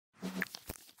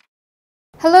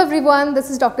Hello everyone, this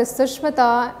is Dr.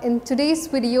 Sushmita. In today's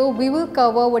video, we will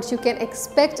cover what you can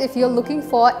expect if you're looking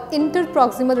for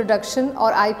interproximal reduction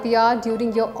or IPR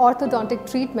during your orthodontic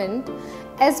treatment,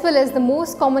 as well as the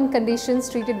most common conditions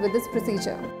treated with this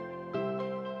procedure.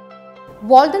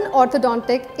 Waldent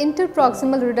Orthodontic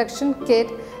Interproximal Reduction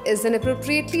Kit is an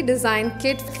appropriately designed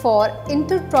kit for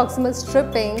interproximal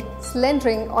stripping,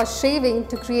 slendering or shaving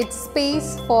to create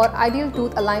space for ideal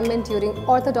tooth alignment during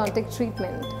orthodontic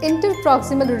treatment.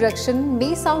 Interproximal reduction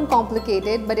may sound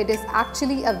complicated, but it is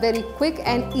actually a very quick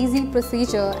and easy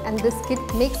procedure, and this kit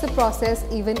makes the process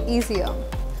even easier.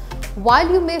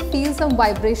 While you may feel some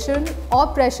vibration or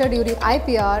pressure during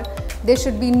IPR, there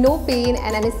should be no pain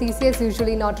and anesthesia is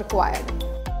usually not required.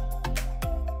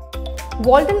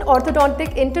 Waldent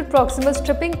Orthodontic Interproximal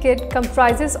Stripping Kit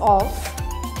comprises of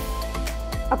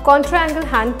a contra-angle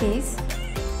handpiece,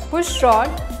 push rod,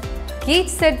 gauge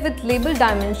set with labeled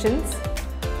dimensions,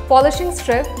 polishing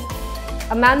strip,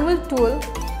 a manual tool,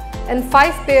 and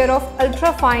 5 pair of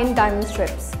ultra-fine diamond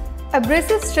strips.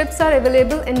 Abrasive strips are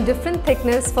available in different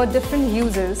thickness for different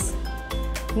uses.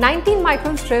 19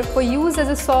 micron strip for use as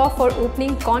a saw for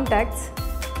opening contacts,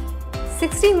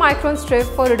 16 micron strip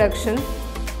for reduction,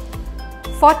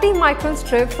 40 micron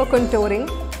strip for contouring,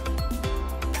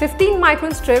 15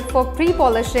 micron strip for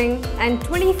pre-polishing, and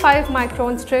 25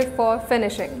 micron strip for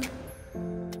finishing.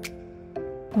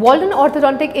 Waldent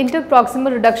Orthodontic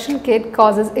Interproximal Reduction Kit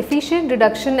causes efficient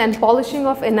reduction and polishing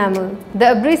of enamel.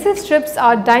 The abrasive strips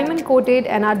are diamond coated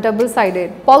and are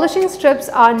double-sided. Polishing strips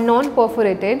are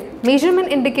non-perforated. Measurement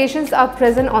indications are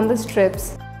present on the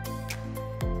strips.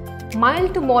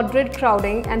 Mild to moderate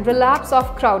crowding and relapse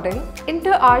of crowding,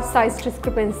 inter-arch size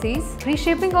discrepancies,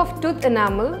 reshaping of tooth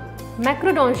enamel,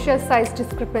 macrodontia size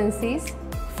discrepancies,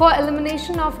 for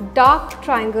elimination of dark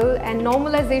triangle and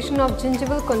normalization of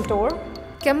gingival contour,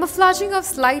 camouflaging of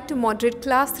slight to moderate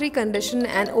class 3 condition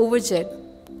and overjet,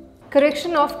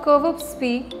 correction of curve of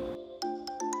speed,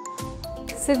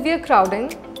 severe crowding,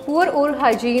 poor oral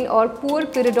hygiene or poor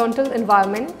periodontal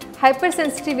environment,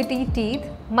 hypersensitivity teeth,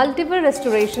 multiple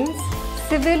restorations,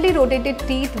 severely rotated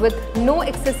teeth with no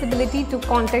accessibility to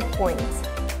contact points.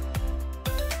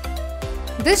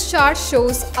 This chart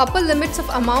shows upper limits of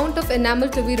amount of enamel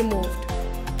to be removed.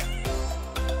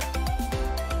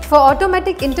 For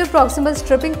automatic interproximal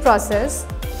stripping process,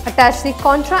 attach the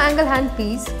contra-angle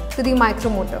handpiece to the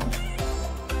micromotor.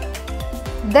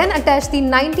 Then attach the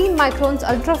 19 microns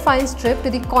ultra-fine strip to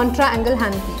the contra-angle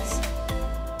handpiece.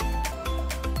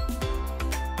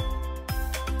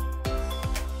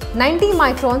 90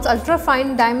 microns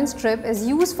ultra-fine diamond strip is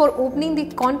used for opening the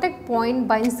contact point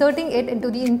by inserting it into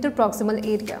the interproximal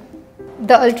area.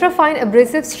 The ultra-fine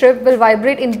abrasive strip will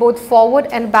vibrate in both forward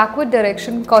and backward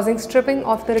direction, causing stripping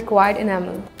of the required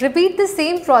enamel. Repeat the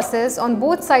same process on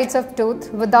both sides of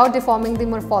tooth without deforming the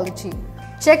morphology.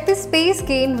 Check the space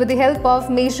gain with the help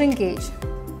of measuring gauge.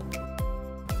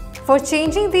 For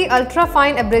changing the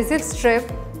ultra-fine abrasive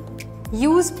strip,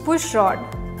 use push rod.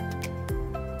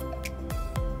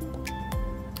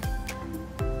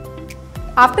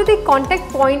 After the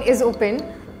contact point is open,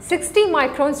 60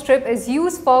 micron strip is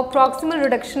used for proximal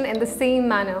reduction in the same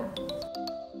manner.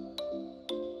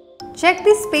 Check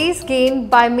the space gain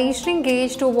by measuring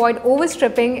gauge to avoid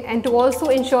overstripping and to also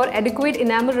ensure adequate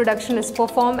enamel reduction is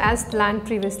performed as planned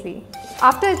previously.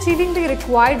 After achieving the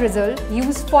required result,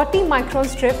 use 40 micron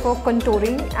strip for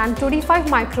contouring and 25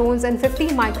 microns and 50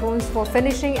 microns for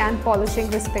finishing and polishing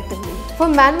respectively. For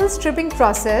manual stripping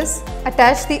process,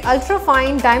 attach the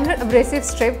ultra-fine diamond abrasive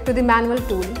strip to the manual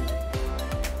tool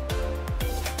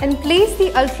and place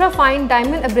the ultra-fine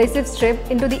diamond abrasive strip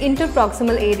into the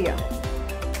interproximal area.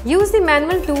 Use the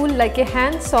manual tool like a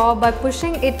hand saw by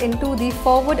pushing it into the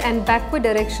forward and backward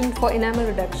direction for enamel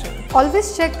reduction.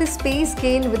 Always check the space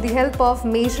gain with the help of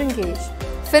measuring gauge.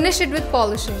 Finish it with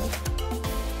polishing.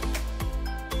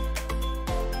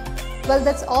 Well,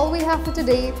 that's all we have for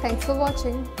today. Thanks for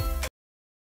watching.